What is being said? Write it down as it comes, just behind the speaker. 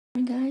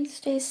guys,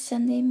 today's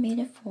Sunday, May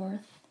the 4th.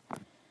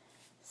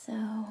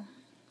 So,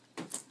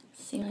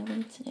 see what I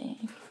do today.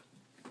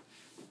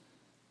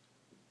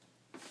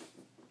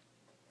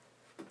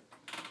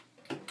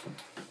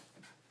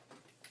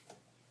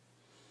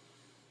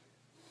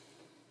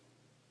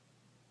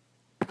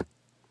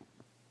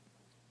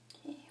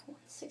 Okay,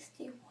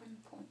 161.4.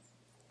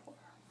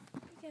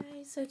 Hey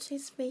guys, so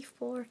today's May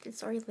 4th.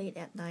 It's already late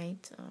at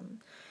night.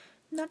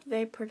 Not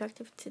very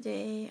productive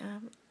today.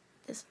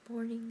 This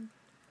morning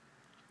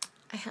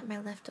I had my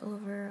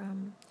leftover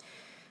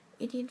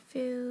Indian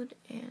food,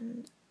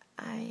 and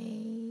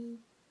I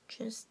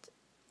just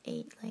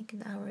ate like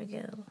an hour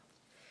ago.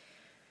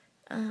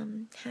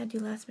 Had to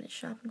do last minute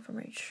shopping for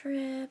my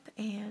trip,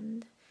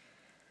 and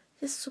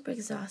just super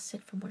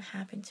exhausted from what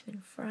happened to me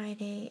on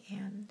Friday.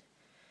 And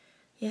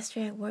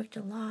yesterday I worked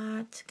a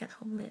lot, got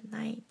home late at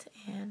night,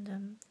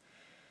 and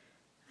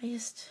I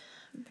just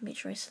made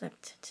sure I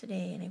slept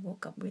today, and I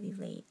woke up really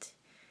late.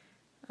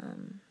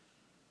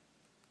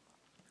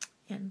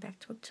 And back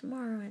to work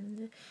tomorrow,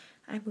 and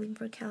I'm leaving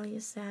for Cali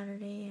this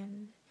Saturday,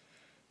 and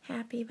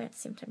happy but at the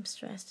same time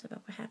stressed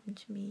about what happened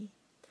to me.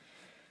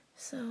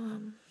 So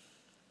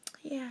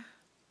yeah,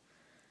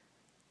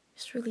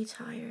 just really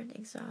tired,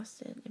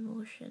 exhausted,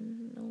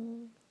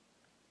 emotional,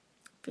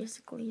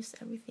 physically,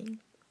 just everything.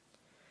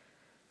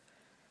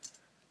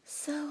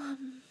 So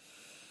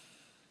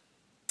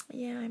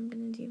yeah, I'm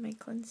gonna do my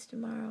cleanse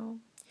tomorrow.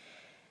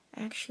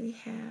 I actually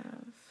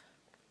have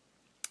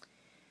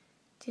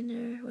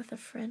dinner with a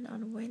friend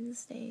on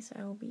Wednesday, so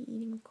I will be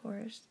eating, of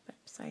course, but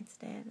besides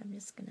that, I'm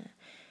just gonna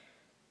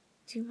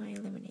do my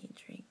lemonade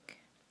drink.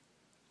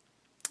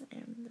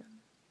 And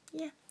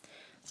yeah,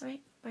 alright,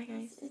 bye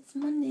guys. It's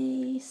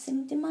Monday,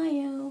 Cinco de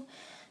Mayo,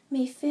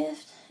 May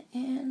 5th,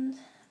 and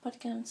about to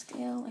get on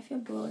scale. I feel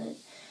bloated.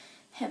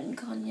 Haven't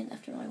gone yet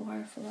after my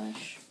wire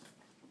flush.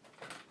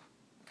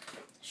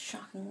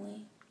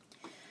 Shockingly.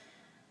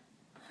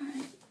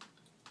 Alright.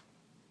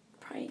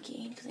 Probably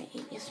gained because I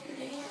ate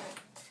yesterday.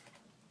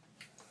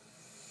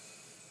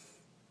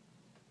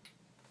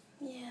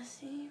 Yeah,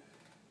 see?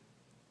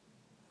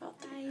 Well,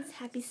 guys,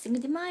 happy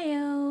Cinco de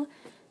Mayo!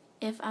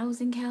 If I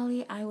was in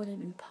Cali, I would have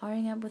been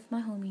partying up with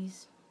my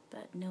homies,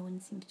 but no one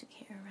seems to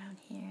care around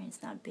here, and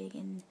it's not big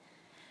in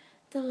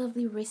the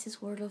lovely racist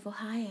world of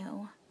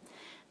Ohio.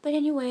 But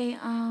anyway,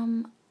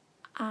 I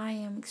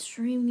am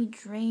extremely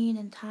drained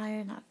and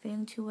tired, not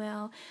feeling too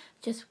well,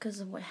 just because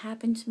of what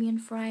happened to me on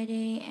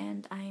Friday,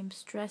 and I am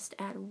stressed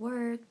at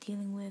work,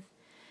 dealing with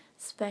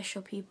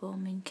special people. I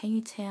mean, can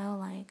you tell,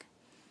 like,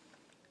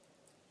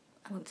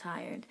 I look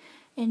tired.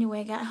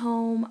 Anyway, I got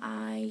home,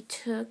 I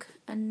took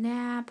a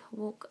nap,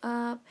 woke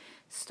up,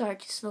 started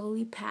to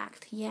slowly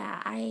pack.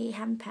 Yeah, I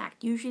haven't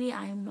packed. Usually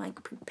I'm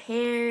like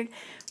prepared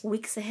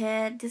weeks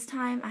ahead. This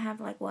time I have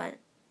like,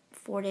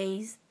 4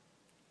 days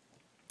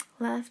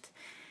left.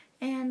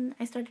 And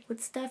I started to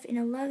put stuff in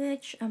a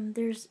luggage.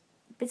 There's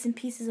bits and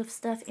pieces of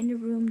stuff in the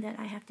room that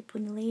I have to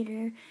put in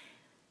later,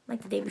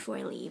 like the day before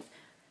I leave.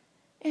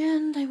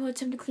 And I will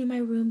attempt to clean my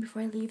room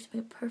before I leave to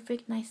make it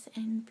perfect, nice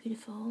and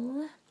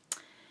beautiful.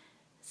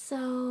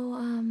 So,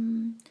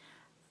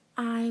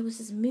 I was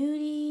just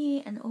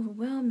moody and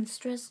overwhelmed and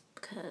stressed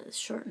because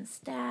short on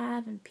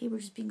staff and people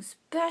just being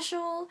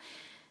special.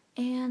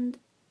 And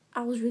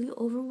I was really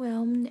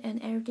overwhelmed, and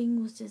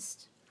everything was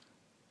just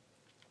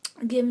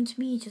given to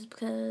me just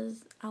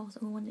because I was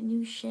the only one that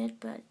knew shit.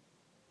 But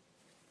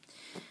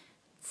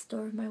it's the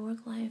story of my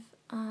work life.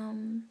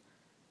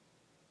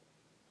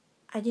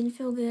 I didn't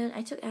feel good.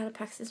 I took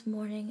Atipax this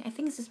morning. I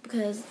think it's just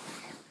because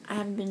I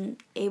haven't been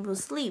able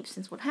to sleep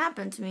since what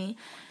happened to me.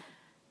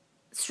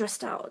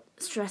 Stressed out.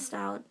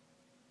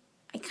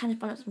 I kind of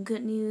found out some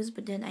good news,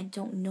 but then I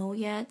don't know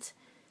yet.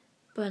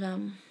 But,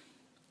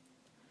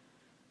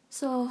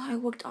 so I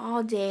worked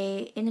all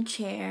day in a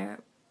chair,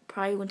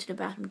 probably went to the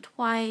bathroom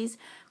twice,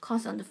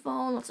 constantly on the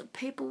phone, lots of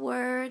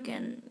paperwork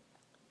and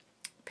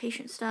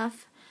patient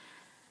stuff.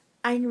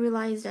 I didn't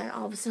realize that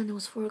all of a sudden it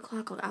was 4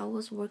 o'clock, like I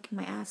was working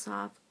my ass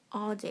off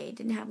all day,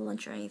 didn't have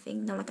lunch or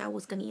anything. Not like I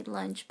was gonna eat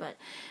lunch, but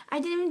I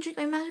didn't even drink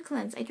my Magic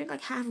Cleanse. I drank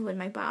like half of it in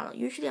my bottle.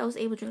 Usually I was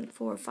able to drink like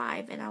 4 or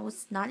 5, and I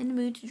was not in the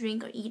mood to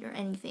drink or eat or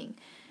anything.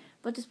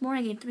 But this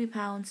morning I gained 3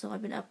 pounds, so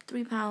I've been up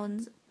 3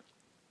 pounds,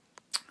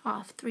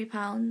 off 3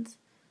 pounds,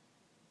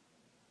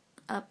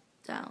 up,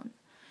 down.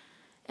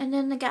 And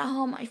then I got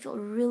home, I feel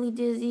really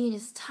dizzy and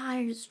just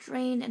tired, just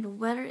drained, and the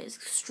weather is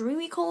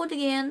extremely cold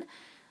again.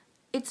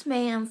 It's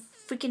May and I'm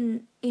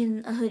freaking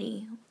in a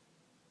hoodie.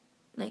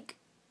 Like,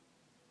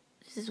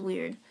 this is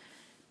weird,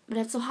 but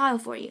that's Ohio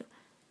for you.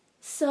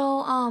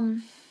 So,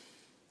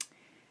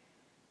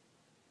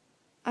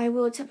 I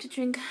will attempt to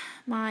drink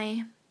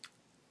my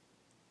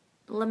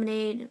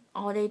lemonade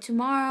all day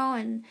tomorrow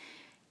and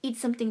eat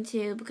something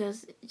too,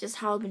 because just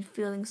how I've been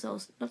feeling. So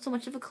not so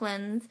much of a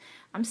cleanse.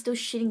 I'm still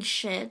shitting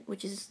shit,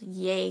 which is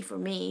yay for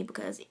me,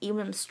 because even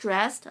when I'm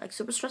stressed, like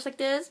super stressed like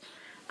this,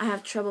 I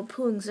have trouble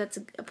pooing, so that's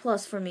a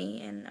plus for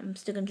me. And I'm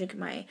still gonna drink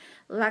my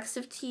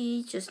laxative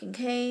tea just in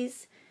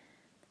case.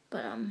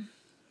 But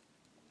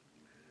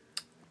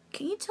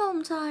can you tell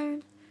I'm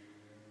tired?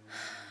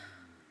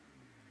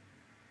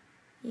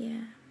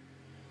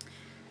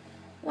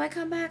 when I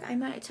come back, I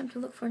might attempt to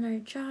look for another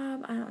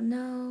job. I don't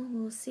know.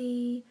 We'll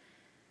see.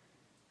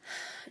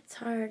 It's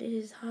hard. It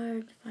is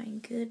hard to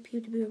find good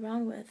people to be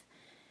around with.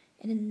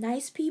 And the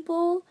nice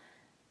people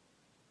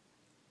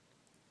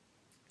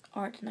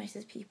aren't the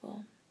nicest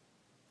people.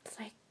 It's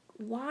like,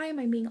 why am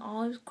I being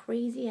all these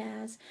crazy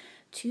ass,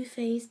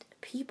 two-faced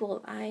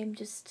people? I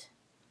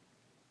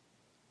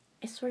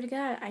swear to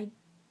God, I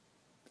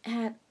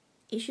had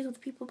issues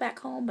with people back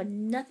home, but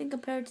nothing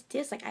compared to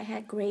this. Like, I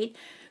had a great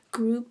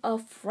group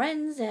of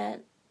friends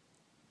that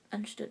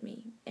understood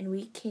me, and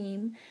we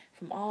came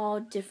from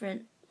all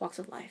different walks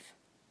of life.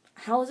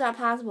 How is that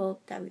possible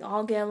that we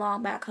all get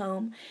along back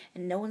home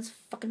and no one's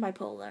fucking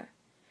bipolar?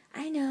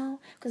 I know,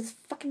 because it's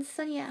fucking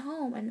sunny at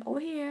home, and over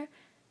here,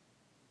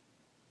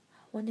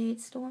 one day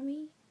it's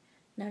stormy,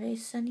 another day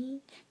it's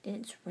sunny, then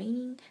it's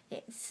raining,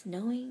 then it's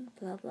snowing,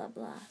 blah blah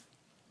blah.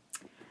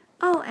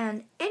 Oh,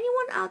 and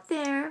anyone out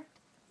there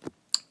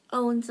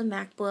owns a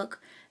MacBook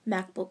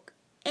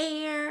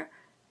Air,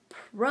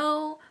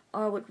 Pro,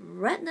 or with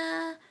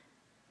Retina,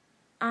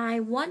 I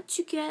want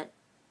to get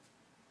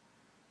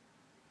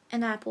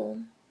an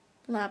Apple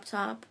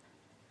laptop.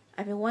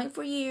 I've been wanting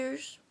for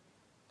years.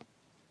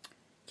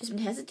 Just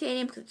been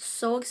hesitating because it's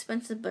so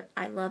expensive, but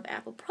I love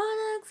Apple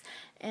products,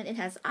 and it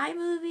has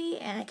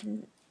iMovie, and I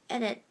can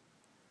edit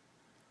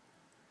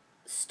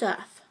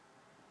stuff.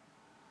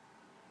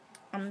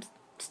 I'm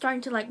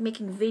starting to like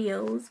making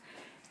videos,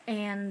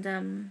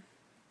 and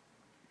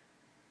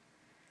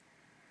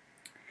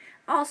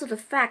also the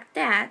fact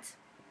that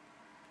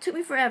it took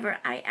me forever,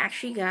 I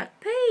actually got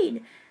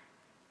paid.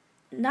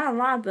 Not a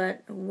lot,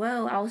 but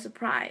well, I was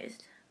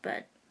surprised.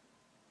 But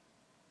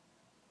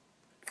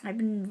I've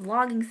been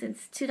vlogging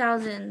since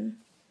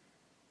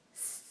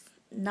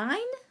 2009,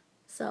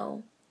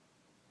 so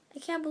I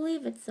can't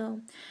believe it.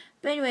 So,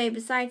 but anyway,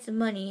 besides the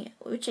money,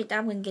 which I doubt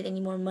I'm gonna get any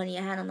more money.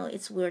 I don't know.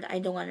 It's weird. I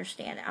don't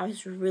understand. I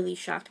was really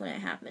shocked when it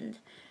happened.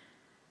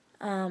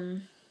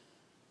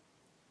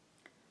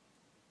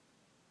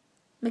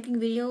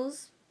 Making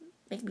videos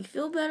makes me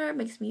feel better,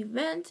 makes me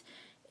vent.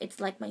 It's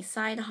like my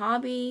side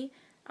hobby.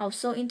 I was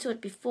so into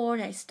it before,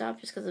 and I stopped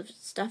just because of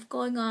stuff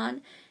going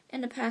on. In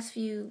the past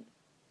few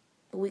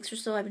weeks or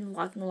so, I've been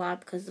vlogging a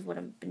lot because of what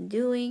I've been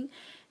doing,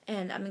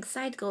 and I'm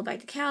excited to go back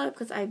to Cali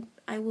because I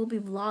will be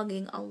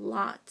vlogging a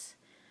lot.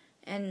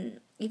 And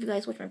if you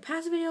guys watch my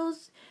past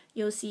videos,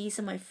 you'll see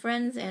some of my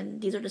friends,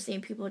 and these are the same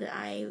people that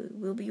I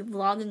will be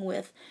vlogging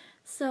with.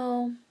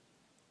 So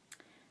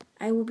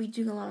I will be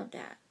doing a lot of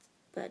that.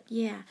 But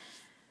yeah,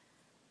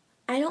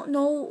 I don't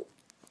know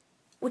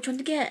which one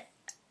to get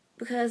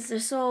because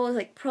there's so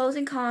like pros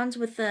and cons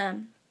with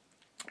the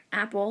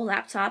Apple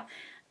laptop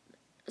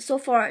so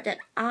far that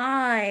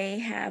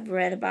I have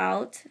read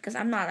about, because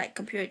I'm not like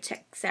computer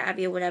tech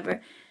savvy or whatever.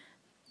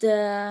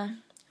 The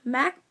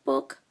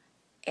MacBook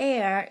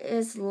Air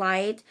is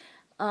light,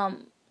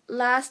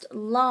 lasts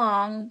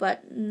long,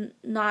 but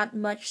not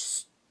much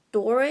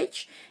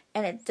storage,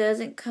 and it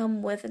doesn't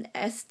come with an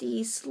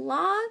SD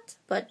slot,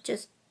 but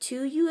just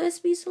 2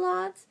 USB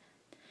slots.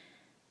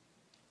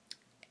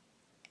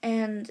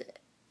 And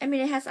I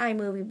mean, it has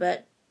iMovie,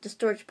 but the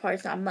storage part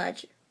is not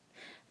much.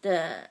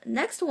 The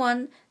next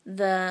one,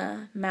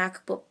 the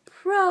MacBook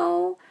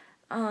Pro,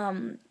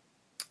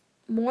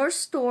 more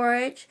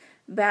storage,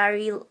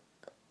 battery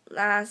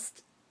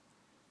lasts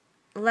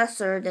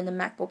lesser than the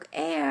MacBook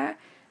Air,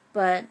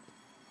 but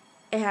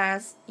it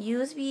has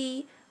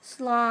USB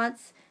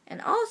slots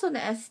and also the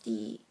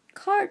SD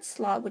card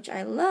slot, which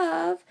I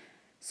love,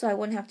 so I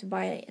wouldn't have to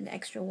buy an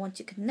extra one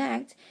to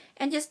connect,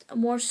 and just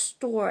more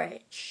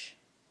storage.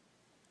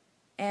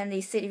 And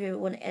they say if you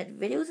want to edit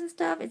videos and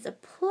stuff, it's a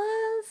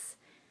plus.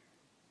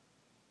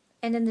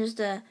 And then there's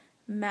the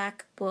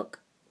MacBook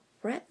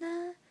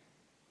Retina,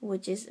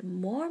 which is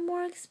more and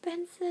more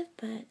expensive,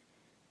 but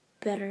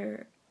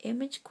better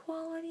image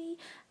quality.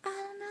 I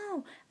don't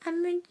know.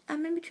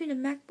 I'm in between a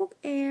MacBook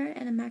Air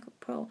and a MacBook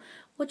Pro.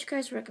 What you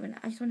guys recommend?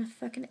 I just want to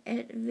fucking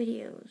edit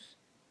videos.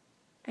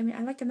 I mean,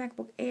 I like the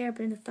MacBook Air,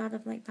 but in the thought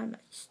of like not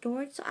much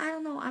storage, so I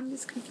don't know. I'm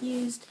just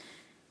confused.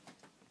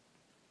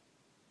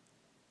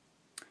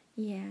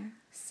 Yeah.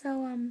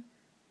 So and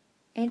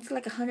it's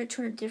like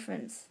 100-200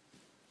 difference.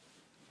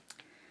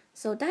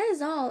 So that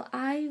is all.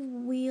 I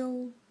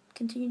will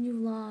continue to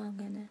vlog,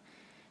 and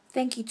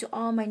thank you to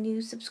all my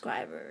new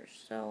subscribers.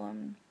 So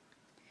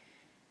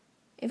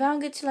if I don't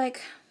get to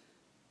like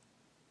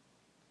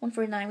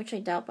 149, which I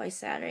doubt by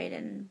Saturday,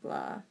 then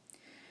blah,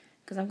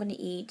 because I'm gonna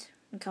eat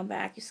and come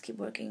back, just keep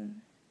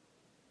working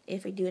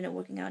if I do end up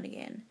working out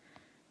again.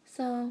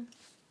 So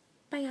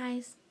bye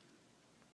guys.